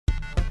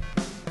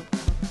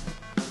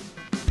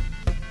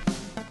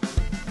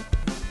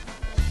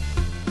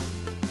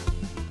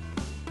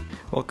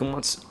Welcome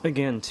once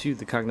again to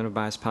the Cognitive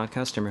Bias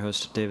Podcast. I'm your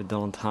host, David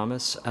Dillon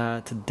Thomas.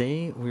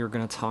 Today we are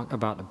going to talk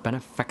about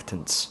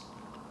beneffectance,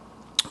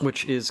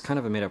 which is kind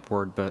of a made-up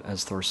word, but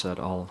as Thor said,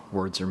 all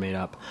words are made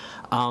up.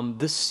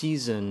 This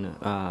season,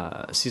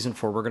 Season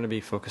 4, we're going to be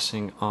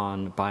focusing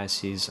on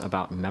biases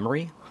about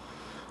memory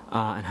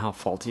and how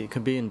faulty it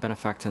could be, and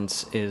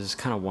beneffectance is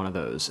kind of one of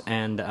those.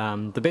 And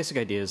the basic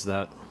idea is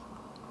that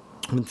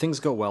when things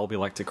go well, we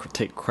like to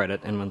take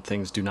credit, and when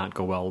things do not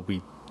go well,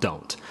 we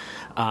don't.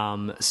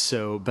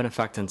 So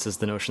beneffectance is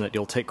the notion that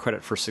you'll take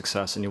credit for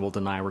success and you will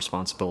deny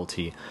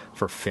responsibility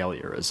for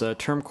failure. It's a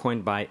term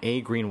coined by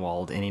A.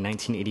 Greenwald in a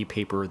 1980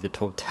 paper, The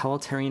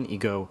Totalitarian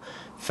Ego,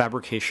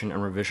 Fabrication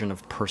and Revision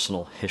of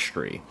Personal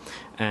History.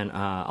 And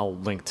I'll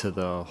link to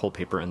the whole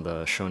paper in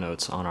the show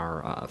notes on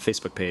our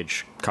Facebook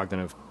page,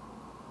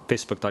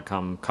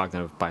 Facebook.com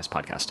Cognitive Bias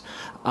Podcast.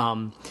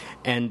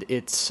 And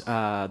it's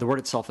the word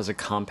itself is a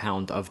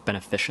compound of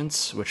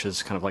beneficence, which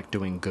is kind of like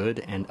doing good,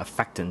 and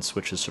effectance,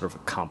 which is sort of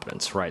a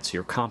competence, right? So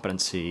your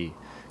competency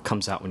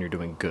comes out when you're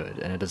doing good,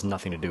 and it has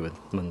nothing to do with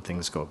when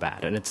things go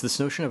bad. And it's this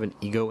notion of an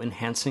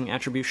ego-enhancing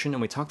attribution,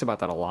 and we talked about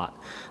that a lot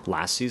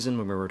last season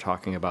when we were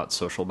talking about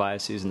social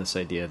biases, and this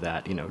idea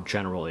that,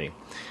 generally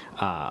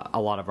a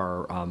lot of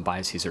our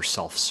biases are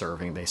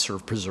self-serving. They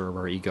sort of preserve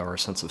our ego, our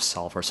sense of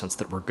self, our sense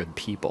that we're good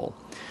people.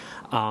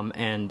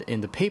 And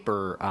in the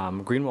paper,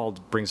 Greenwald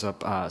brings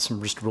up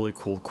some just really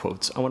cool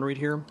quotes I want to read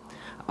here.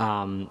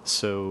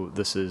 So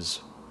this is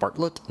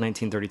Bartlett,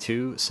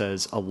 1932,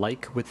 says,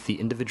 "Alike with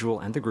the individual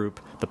and the group,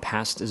 the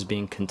past is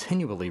being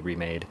continually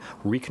remade,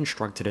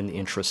 reconstructed in the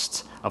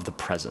interests of the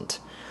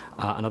present."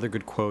 Another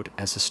good quote,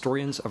 "As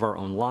historians of our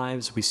own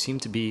lives, we seem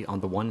to be,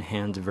 on the one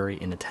hand,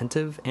 very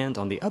inattentive, and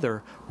on the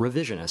other,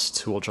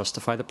 revisionists who will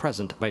justify the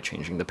present by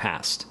changing the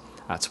past."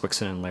 That's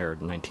Wixon and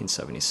Laird,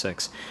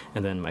 1976.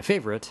 And then my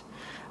favorite,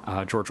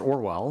 George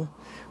Orwell,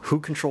 "Who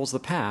controls the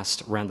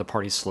past," ran the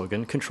party's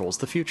slogan, "controls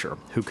the future.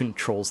 Who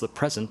controls the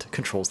present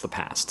controls the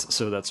past."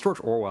 So that's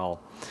George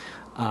Orwell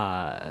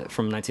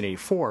from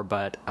 1984,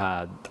 but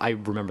I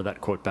remember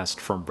that quote best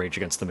from Rage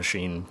Against the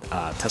Machine,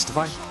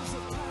 Testify.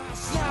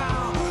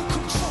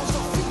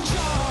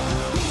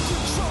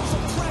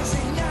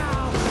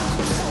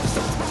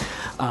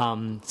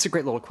 It's a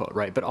great little quote,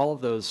 right? But all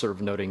of those sort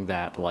of noting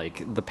that,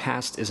 like, the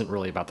past isn't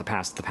really about the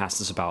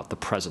past is about the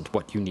present,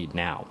 what you need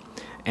now.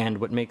 And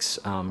what makes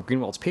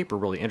Greenwald's paper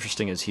really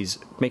interesting is he's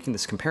making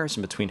this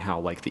comparison between how,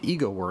 like, the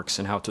ego works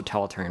and how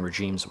totalitarian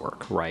regimes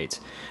work, right?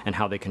 And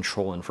how they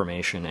control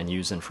information and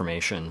use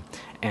information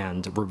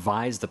and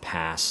revise the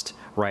past,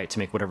 right, to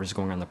make whatever's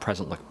going on in the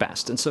present look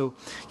best. And so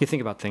you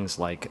think about things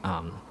like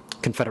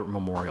Confederate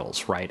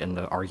memorials, right? And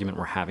the argument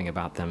we're having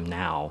about them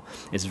now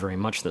is very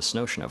much this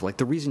notion of, like,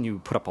 the reason you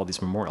put up all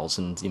these memorials,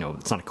 and,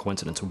 it's not a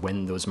coincidence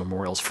when those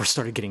memorials first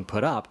started getting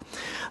put up,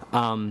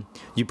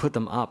 you put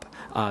them up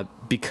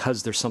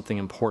because there's something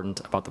important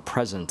about the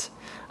present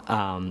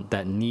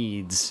that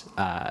needs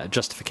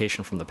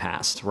justification from the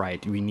past,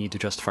 right? We need to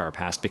justify our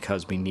past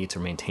because we need to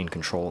maintain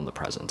control in the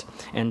present.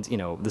 And,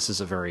 this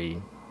is a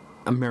very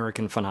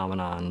American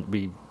phenomenon.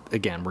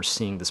 We're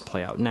seeing this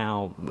play out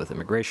now with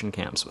immigration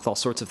camps, with all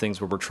sorts of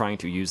things where we're trying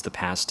to use the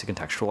past to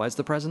contextualize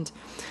the present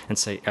and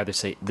either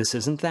say, this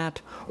isn't that,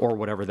 or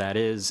whatever that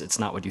is, it's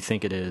not what you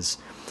think it is,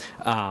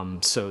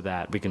 so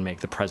that we can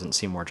make the present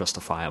seem more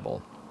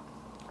justifiable.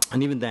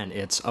 And even then,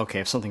 it's, okay,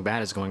 if something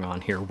bad is going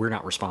on here, we're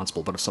not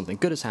responsible, but if something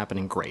good is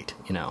happening, great,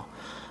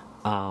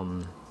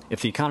 If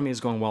the economy is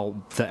going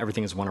well,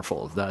 everything is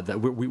wonderful.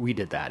 We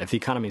did that. If the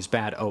economy is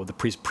bad,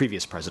 the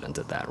previous president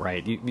did that,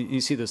 right? You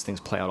see those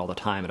things play out all the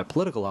time at a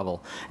political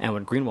level. And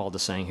what Greenwald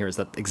is saying here is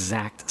that the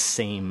exact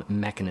same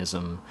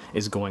mechanism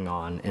is going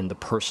on in the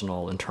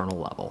personal, internal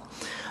level.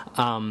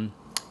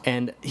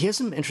 And he has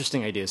some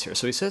interesting ideas here.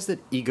 So he says that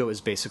ego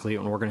is basically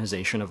an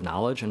organization of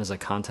knowledge, and as a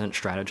content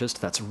strategist,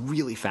 that's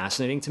really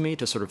fascinating to me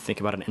to sort of think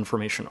about an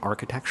information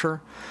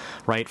architecture,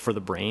 right, for the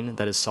brain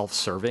that is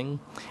self-serving.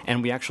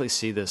 And we actually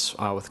see this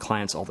with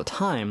clients all the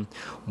time,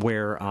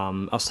 where I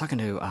was talking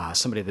to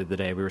somebody the other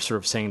day. We were sort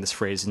of saying this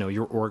phrase,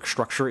 your org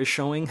structure is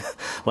showing.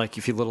 Like,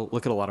 if you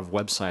look at a lot of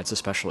websites,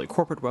 especially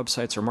corporate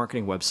websites or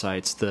marketing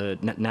websites, the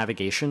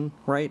navigation,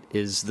 right,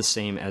 is the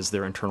same as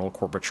their internal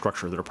corporate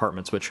structure of the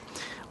departments, which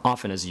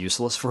often is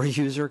useless for a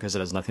user because it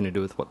has nothing to do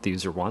with what the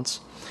user wants.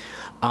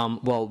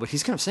 Well, what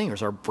he's kind of saying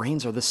is our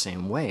brains are the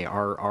same way.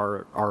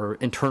 Our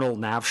internal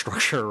nav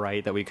structure,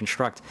 right, that we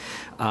construct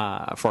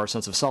for our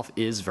sense of self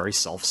is very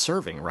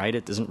self-serving, right?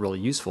 It isn't really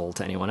useful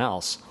to anyone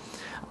else.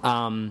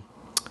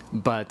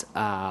 But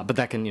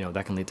that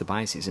can lead to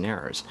biases and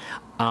errors.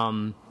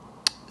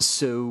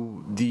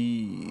 So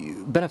the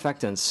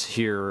beneffectance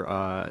here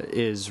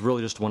is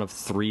really just one of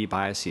three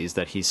biases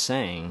that he's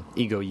saying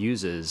ego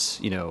uses,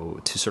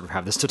 to sort of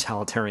have this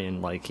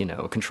totalitarian,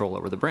 control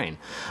over the brain.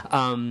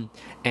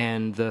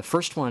 And the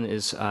first one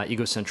is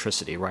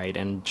egocentricity, right?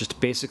 And just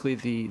basically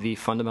the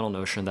fundamental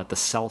notion that the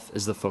self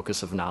is the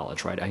focus of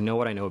knowledge, right? I know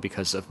what I know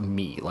because of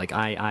me. Like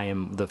I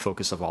am the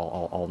focus of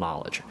all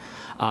knowledge.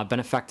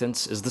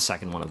 Beneffectance is the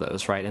second one of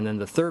those, right? And then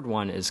the third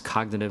one is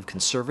cognitive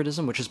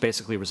conservatism, which is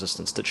basically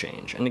resistance to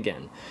change. And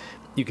again,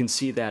 you can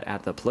see that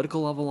at the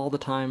political level all the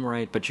time,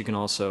 right? But you can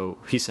also,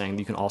 he's saying,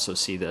 you can also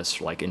see this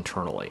like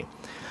internally.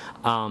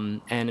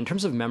 And in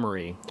terms of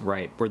memory,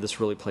 right, where this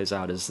really plays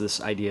out is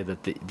this idea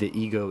that the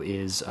ego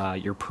is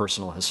your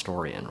personal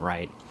historian,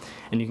 right?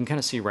 And you can kind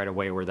of see right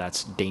away where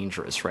that's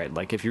dangerous, right?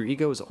 Like if your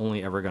ego is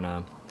only ever going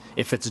to,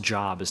 if its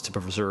job is to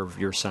preserve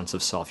your sense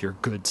of self, your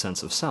good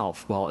sense of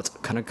self, well, it's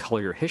going to color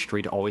your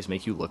history to always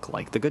make you look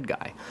like the good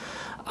guy.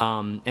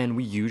 And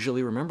we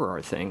usually remember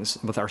our things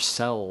with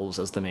ourselves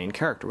as the main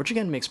character, which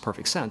again makes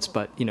perfect sense.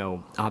 But,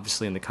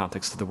 obviously in the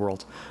context of the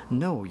world,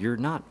 no, you're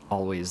not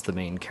always the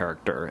main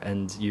character.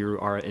 And you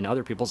are in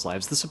other people's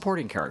lives the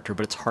supporting character.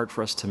 But it's hard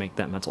for us to make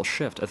that mental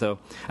shift. Although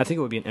I think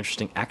it would be an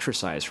interesting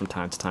exercise from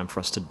time to time for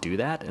us to do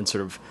that and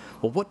sort of,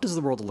 well, what does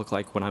the world look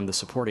like when I'm the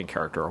supporting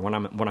character or when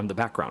I'm the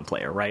background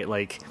player, right?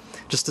 Like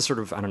just to sort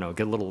of, I don't know,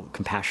 get a little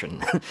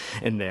compassion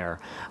in there.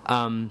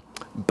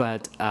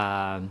 But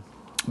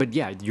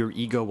yeah, your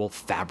ego will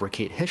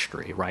fabricate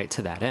history, right,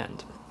 to that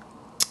end.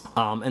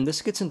 And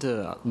this gets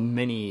into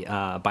many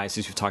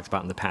biases we've talked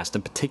about in the past,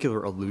 in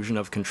particular illusion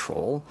of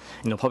control.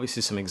 And you'll probably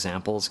see some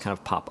examples kind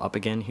of pop up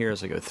again here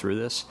as I go through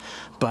this.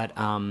 But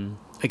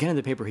again, in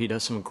the paper, he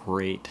does some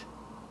great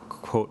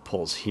quote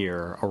pulls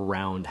here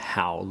around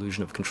how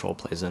illusion of control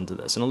plays into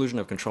this. And illusion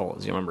of control,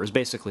 as you remember, is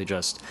basically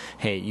just,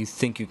 hey, you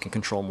think you can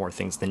control more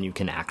things than you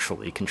can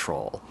actually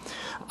control.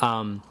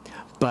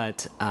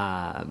 But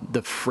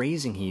the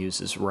phrasing he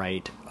uses,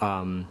 right,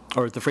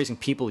 or the phrasing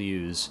people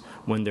use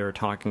when they're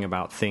talking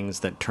about things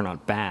that turn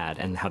out bad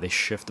and how they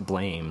shift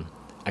blame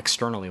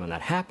externally when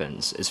that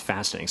happens is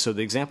fascinating. So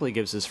the example he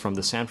gives is from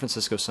the San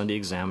Francisco Sunday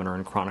Examiner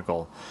and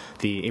Chronicle,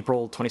 the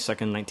April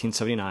 22nd,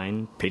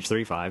 1979, page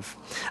 35.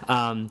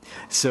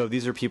 So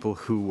these are people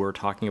who were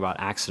talking about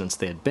accidents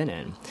they had been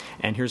in.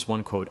 And here's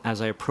one quote: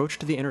 "As I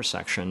approached the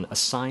intersection, a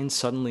sign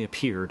suddenly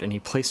appeared, and a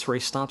place for a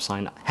stop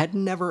sign had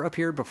never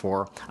appeared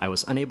before. I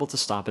was unable to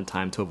stop in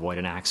time to avoid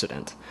an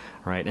accident."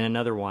 Right? And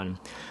another one: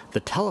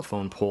 "The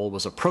telephone pole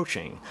was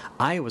approaching.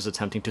 I was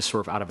attempting to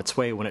swerve out of its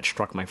way when it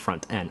struck my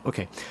front end."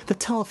 Okay, the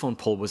telephone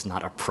pole was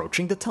not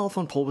approaching. The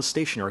telephone pole was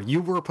stationary.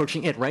 You were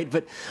approaching it, right?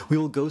 But we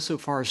will go so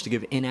far as to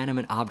give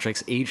inanimate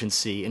objects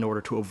agency in order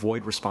to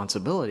avoid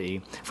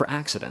responsibility for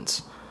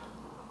accidents.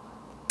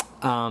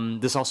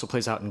 This also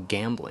plays out in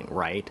gambling,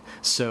 right?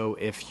 So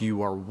if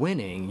you are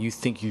winning, you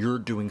think you're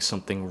doing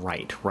something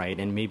right?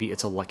 And maybe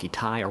it's a lucky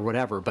tie or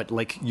whatever, but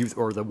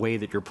or the way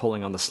that you're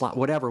pulling on the slot,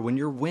 whatever. When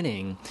you're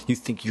winning, you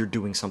think you're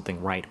doing something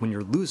right. When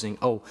you're losing,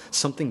 oh,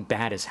 something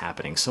bad is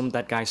happening.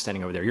 That guy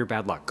standing over there, you're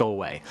bad luck, go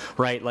away,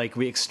 right? Like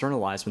we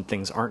externalize when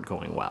things aren't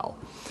going well.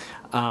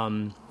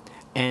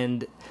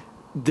 And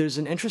there's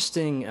an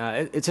interesting,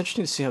 it's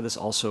interesting to see how this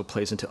also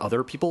plays into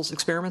other people's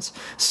experiments.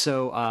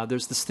 So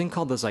there's this thing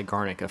called the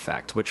Zeigarnik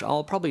effect, which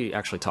I'll probably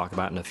actually talk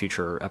about in a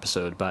future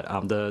episode, but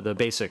the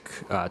basic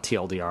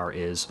TLDR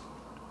is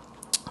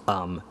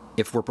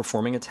if we're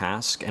performing a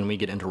task and we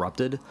get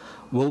interrupted,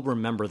 we'll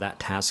remember that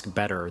task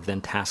better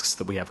than tasks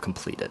that we have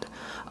completed.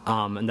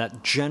 And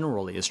that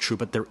generally is true,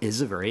 but there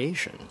is a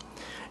variation.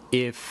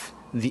 If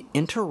the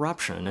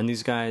interruption, and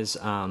these guys...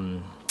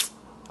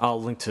 I'll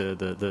link to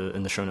the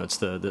in the show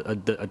notes a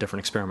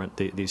different experiment,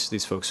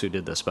 these folks who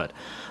did this. But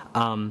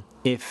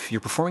if you're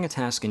performing a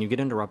task and you get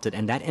interrupted,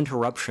 and that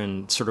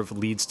interruption sort of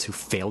leads to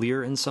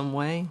failure in some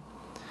way,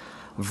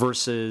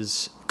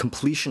 versus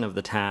completion of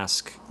the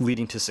task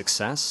leading to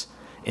success,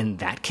 in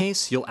that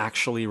case, you'll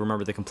actually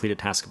remember the completed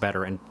task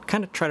better and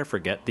kind of try to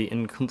forget the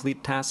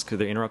incomplete task or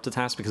the interrupted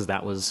task because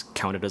that was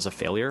counted as a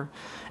failure.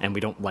 And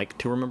we don't like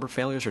to remember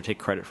failures or take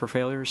credit for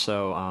failures.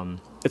 So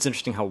it's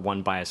interesting how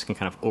one bias can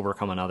kind of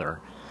overcome another.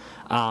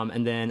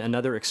 And then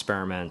another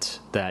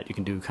experiment that you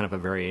can do kind of a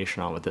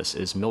variation on with this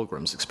is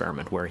Milgram's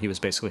experiment, where he was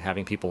basically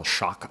having people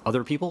shock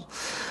other people.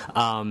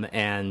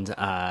 And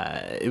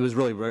it was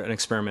really an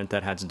experiment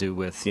that had to do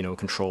with,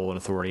 control and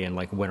authority and,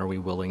 when are we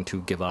willing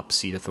to give up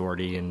seat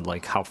authority and,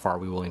 how far are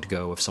we willing to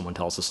go if someone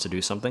tells us to do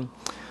something.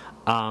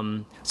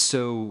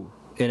 So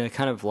in a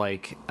kind of,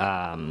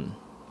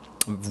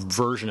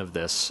 version of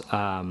this,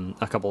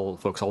 a couple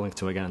folks I'll link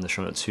to again in the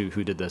show notes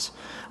who did this,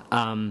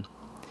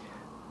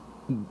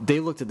 they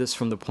looked at this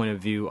from the point of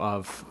view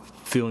of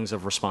feelings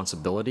of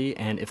responsibility,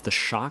 and if the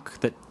shock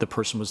that the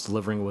person was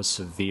delivering was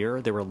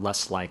severe, they were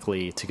less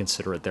likely to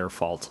consider it their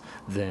fault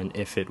than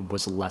if it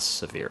was less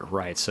severe,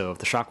 right? So if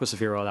the shock was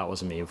severe, oh, that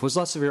wasn't me. If it was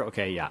less severe,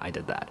 okay, yeah, I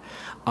did that.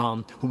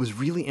 What was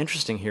really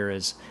interesting here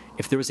is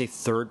if there was a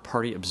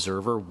third-party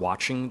observer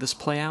watching this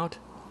play out,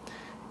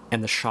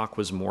 and the shock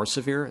was more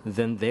severe,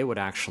 then they would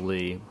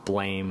actually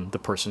blame the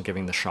person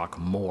giving the shock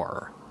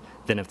more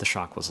than if the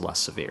shock was less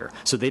severe.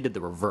 So they did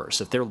the reverse.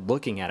 If they're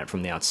looking at it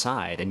from the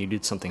outside and you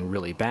did something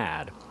really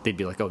bad, they'd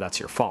be like, oh, that's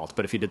your fault.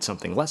 But if you did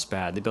something less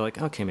bad, they'd be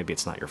like, okay, maybe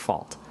it's not your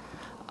fault.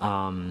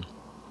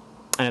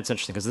 And it's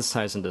interesting because this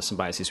ties into some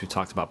biases we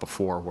talked about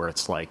before, where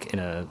it's like in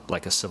a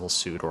civil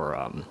suit or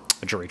a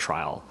jury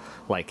trial,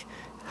 like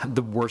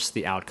the worse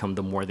the outcome,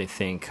 the more they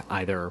think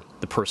either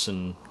the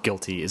person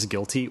guilty is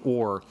guilty,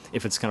 or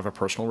if it's kind of a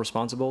personal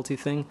responsibility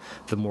thing,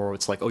 the more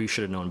it's like, oh, you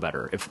should have known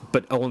better.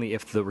 But only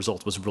if the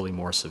result was really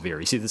more severe.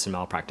 You see this in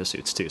malpractice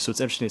suits too. So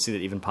it's interesting to see that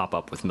even pop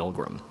up with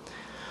Milgram.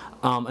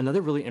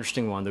 Another really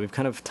interesting one that we've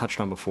kind of touched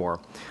on before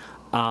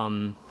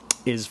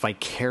is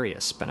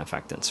vicarious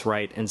benefactance,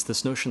 right? And it's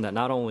this notion that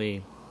not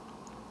only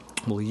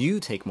will you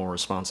take more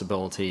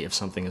responsibility if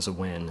something is a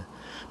win,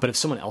 but if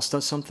someone else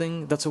does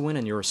something that's a win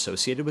and you're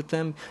associated with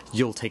them,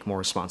 you'll take more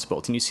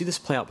responsibility. And you see this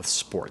play out with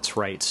sports,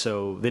 right?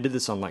 So they did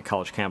this on like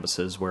college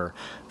campuses where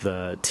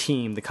the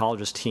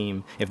college's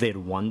team, if they had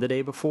won the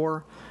day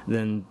before,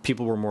 then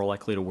people were more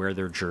likely to wear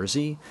their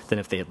jersey than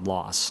if they had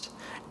lost.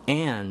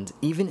 And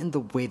even in the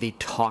way they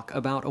talk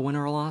about a win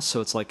or a loss,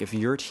 so it's like if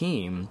your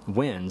team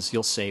wins,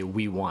 you'll say,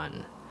 we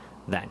won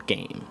that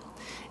game.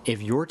 If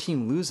your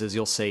team loses,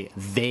 you'll say,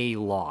 they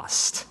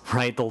lost,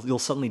 right? You'll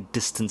suddenly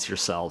distance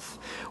yourself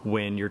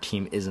when your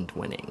team isn't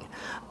winning.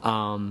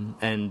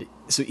 And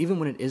so even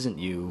when it isn't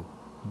you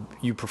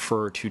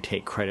prefer to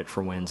take credit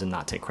for wins and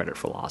not take credit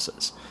for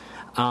losses.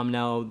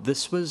 Now,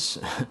 this was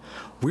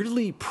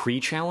weirdly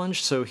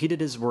pre-challenged. So he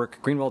did his work,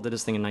 Greenwald did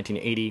his thing in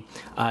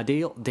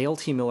 1980. Dale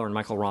T. Miller and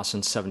Michael Ross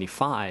in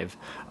 75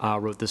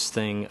 wrote this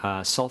thing,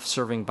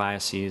 Self-Serving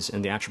Biases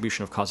and the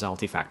Attribution of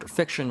Causality Factor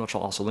Fiction, which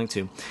I'll also link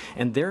to.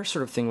 And their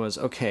sort of thing was,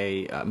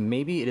 okay,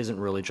 maybe it isn't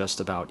really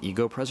just about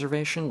ego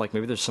preservation. Like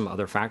maybe there's some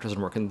other factors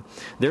in work. And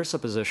their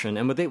supposition,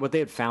 and what they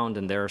had found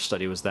in their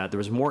study was that there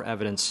was more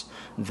evidence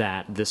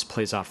that this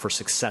plays out for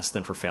success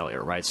than for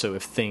failure, right? So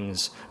if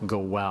things go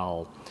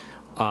well,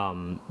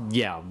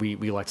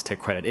 we like to take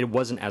credit. It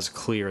wasn't as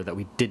clear that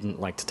we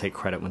didn't like to take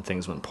credit when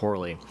things went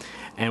poorly.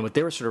 And what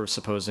they were sort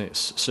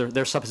of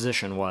their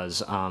supposition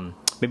was,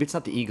 maybe it's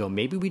not the ego,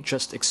 maybe we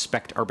just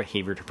expect our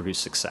behavior to produce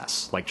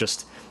success. Like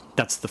just,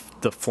 that's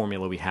the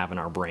formula we have in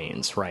our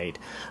brains, right?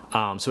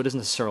 So it isn't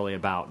necessarily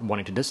about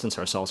wanting to distance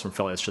ourselves from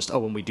failure. It's just,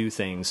 when we do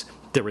things,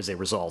 there is a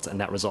result,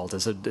 and that result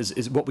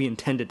is what we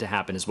intended to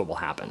happen is what will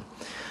happen.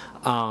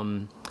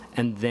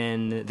 And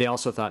then they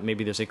also thought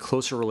maybe there's a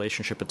closer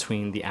relationship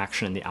between the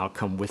action and the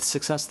outcome with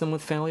success than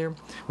with failure,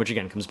 which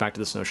again comes back to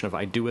this notion of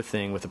I do a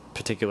thing with a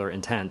particular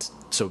intent,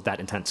 so that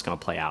intent's going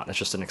to play out. It's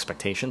just an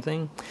expectation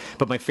thing.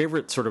 But my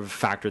favorite sort of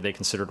factor they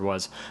considered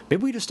was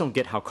maybe we just don't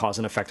get how cause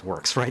and effect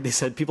works, right? They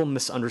said people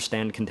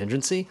misunderstand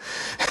contingency.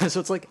 So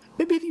it's like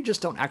maybe you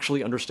just don't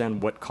actually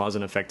understand what cause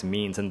and effect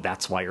means, and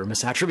that's why you're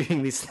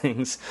misattributing these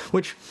things,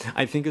 which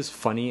I think is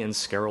funny and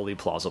scarily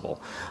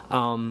plausible.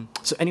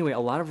 So anyway, a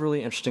lot of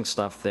really interesting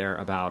stuff there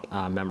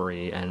about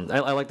memory, and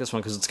I like this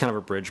one because it's kind of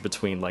a bridge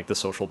between like the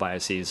social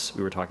biases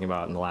we were talking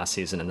about in the last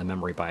season and the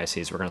memory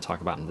biases we're going to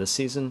talk about in this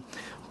season.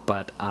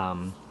 But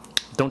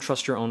don't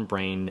trust your own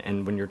brain,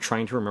 and when you're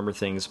trying to remember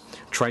things,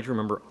 try to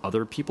remember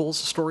other people's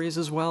stories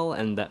as well,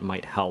 and that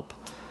might help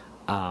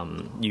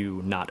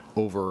you not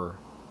over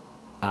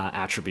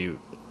attribute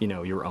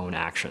your own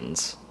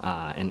actions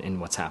in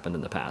what's happened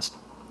in the past.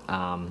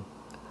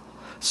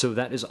 So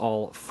that is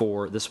all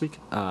for this week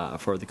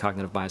for the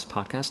Cognitive Bias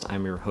Podcast.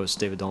 I'm your host,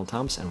 David Donald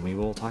Thomas, and we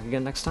will talk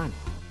again next time.